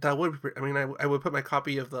cool. That would be. I mean, I would put my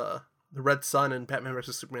copy of the Red Sun and Batman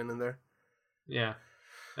vs Superman in there. Yeah,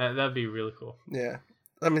 that'd be really cool. Yeah,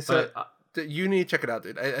 I mean, so But, you need to check it out,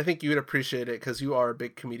 dude. I think you would appreciate it because you are a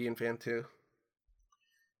big comedian fan too.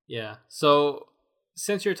 yeah. So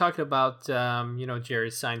since you're talking about Jerry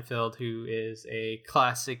Seinfeld, who is a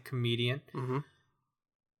classic comedian, Mm-hmm.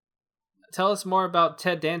 tell us more about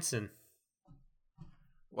Ted Danson.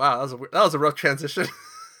 Wow, that was a rough transition.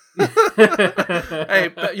 Hey,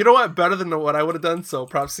 you know what? Better than what I would have done. So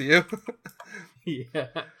props to you. Yeah.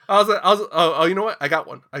 I was. Oh, you know what? I got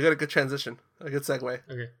one. I got a good transition. A good segue.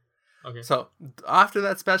 Okay. So after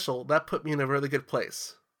that special, that put me in a really good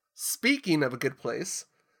place. Speaking of a good place,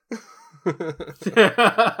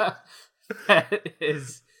 That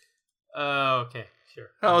is. Okay. Sure.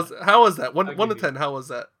 how was that? One I'll to give you- 10. How was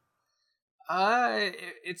that?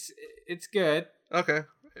 It's good. Okay,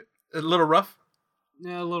 a little rough.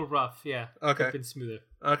 Yeah, a little rough. Yeah. Okay. Could've been smoother.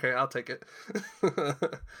 Okay, I'll take it.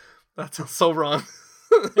 That sounds so wrong.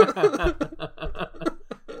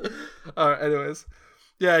 Alright, anyways.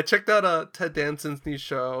 Yeah, I checked out Ted Danson's new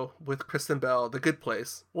show with Kristen Bell, The Good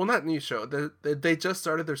Place. Well, not new show. They just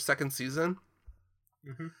started their second season.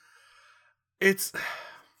 Mm-hmm. It's...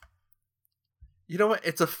 You know what?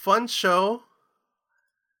 It's a fun show,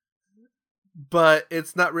 but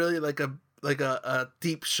it's not really like a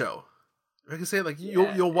deep show. I can say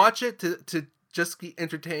you'll watch it to just be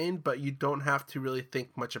entertained, but you don't have to really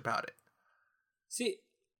think much about it. See,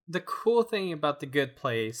 the cool thing about The Good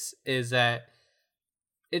Place is that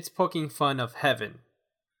it's poking fun of heaven.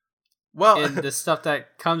 Well, And the stuff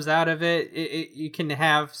that comes out of it, you can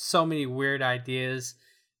have so many weird ideas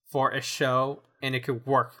for a show, and it could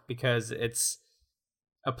work because it's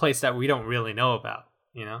a place that we don't really know about,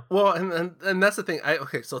 you know? well, and that's the thing.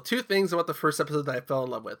 So two things about the first episode that I fell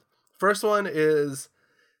in love with. First one is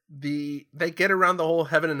they get around the whole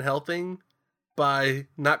heaven and hell thing by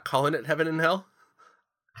not calling it heaven and hell.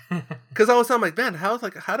 Because I was like, man, how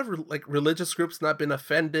do religious groups not been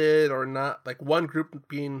offended, or not like one group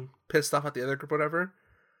being pissed off at the other group, whatever.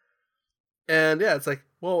 And yeah, it's like,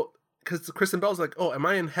 well, because Kristen Bell's like, oh, am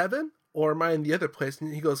I in heaven or am I in the other place?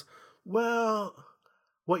 And he goes, well,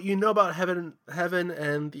 what you know about heaven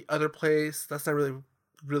and the other place, that's not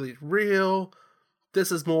really real.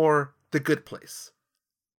 This is more the good place,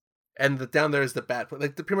 and the down there is the bad place.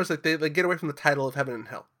 Like pretty much like they get away from the title of heaven and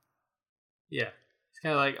hell. Yeah. It's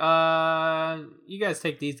kind of like, you guys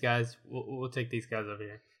take these guys. We'll take these guys over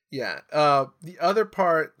here. Yeah. The other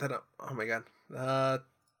part that oh my god,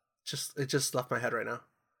 it just left my head right now.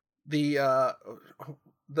 The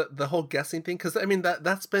whole guessing thing, because I mean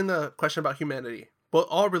that's been a question about humanity. Well,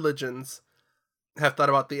 all religions have thought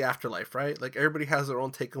about the afterlife, right? Like everybody has their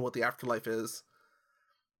own take on what the afterlife is.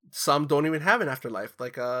 Some don't even have an afterlife,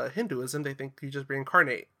 like Hinduism. They think you just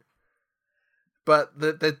reincarnate. But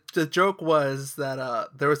the joke was that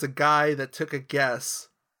there was a guy that took a guess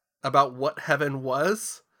about what heaven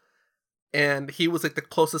was, and he was like the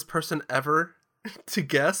closest person ever to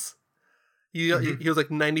guess. He was like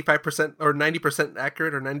 95% or 90%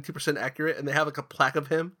 accurate or 92% accurate, and they have like a plaque of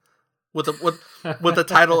him with the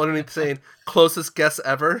title underneath saying "closest guess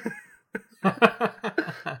ever."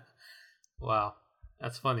 Wow,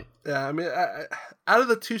 that's funny. Yeah, I mean, out of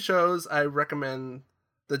the two shows, I recommend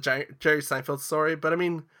the Jerry Seinfeld story. But I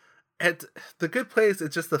mean, The Good Place,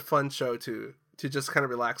 it's just a fun show to just kind of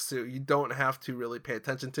relax to. You don't have to really pay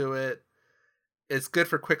attention to it. It's good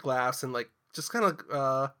for quick laughs and like just kind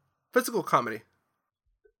of physical comedy.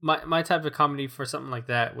 My type of comedy for something like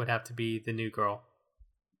that would have to be The New Girl.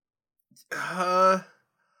 I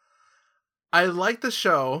like the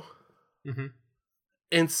show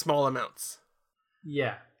in small amounts.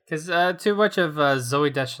 Yeah, because too much of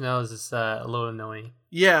Zooey Deschanel is a little annoying.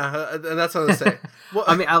 Yeah, and that's what I'm saying. Well,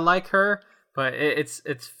 I mean, I like her, but it's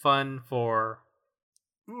fun for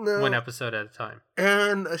No. one episode at a time.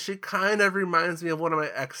 And she kind of reminds me of one of my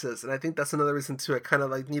exes, and I think that's another reason too. I kind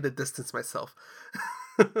of like need to distance myself,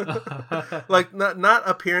 like not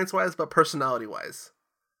appearance wise, but personality wise.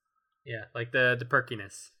 Yeah, like the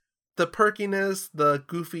perkiness, the perkiness, the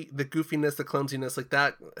goofiness, the clumsiness, like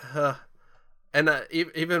that. And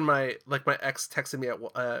even my ex texted me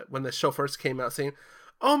when the show first came out, saying,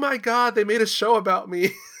 "Oh my god, they made a show about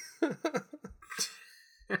me."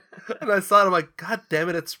 And I saw it, I'm like, God damn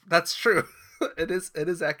it, that's true. It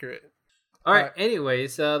is accurate. All right.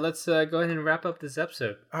 Anyways, let's go ahead and wrap up this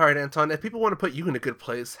episode. All right, Anton, if people want to put you in a good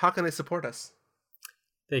place, how can they support us?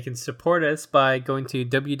 They can support us by going to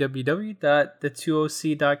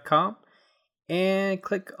www.the2oc.com and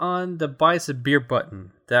click on the Buy Us a Beer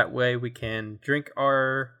button. That way we can drink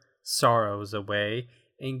our sorrows away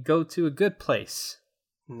and go to a good place.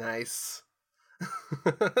 Nice.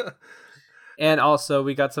 And also,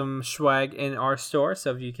 we got some swag in our store,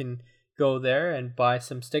 so you can go there and buy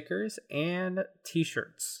some stickers and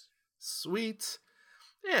t-shirts. Sweet.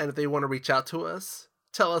 And if they want to reach out to us,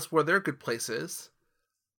 tell us where their good place is,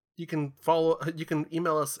 you can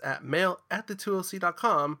email us at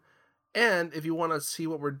mail@the2oc.com. And if you want to see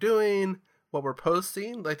what we're doing, what we're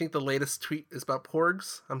posting, I think the latest tweet is about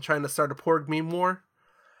porgs. I'm trying to start a porg meme more.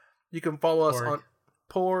 You can follow us on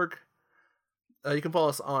porg. You can follow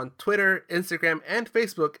us on Twitter, Instagram, and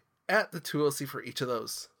Facebook at the 2OC for each of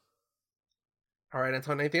those. All right,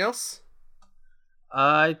 Anton, anything else?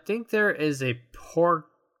 I think there is a porg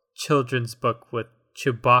children's book with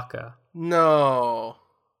Chewbacca. No.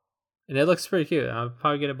 And it looks pretty cute. I'm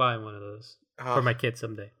probably going to buy one of those for my kids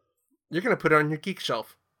someday. You're going to put it on your geek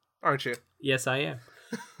shelf, aren't you? Yes, I am.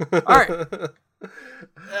 All right.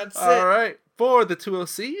 That's it. All right. For the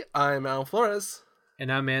 2OC, I'm Al Flores. And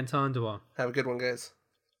I'm Anton Duong. Have a good one, guys.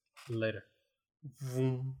 Later.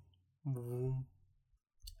 Vroom, vroom.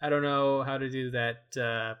 I don't know how to do that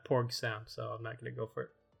porg sound, so I'm not going to go for it.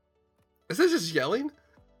 Is this just yelling?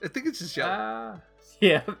 I think it's just yelling.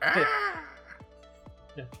 Yeah.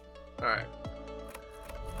 Yeah. All right.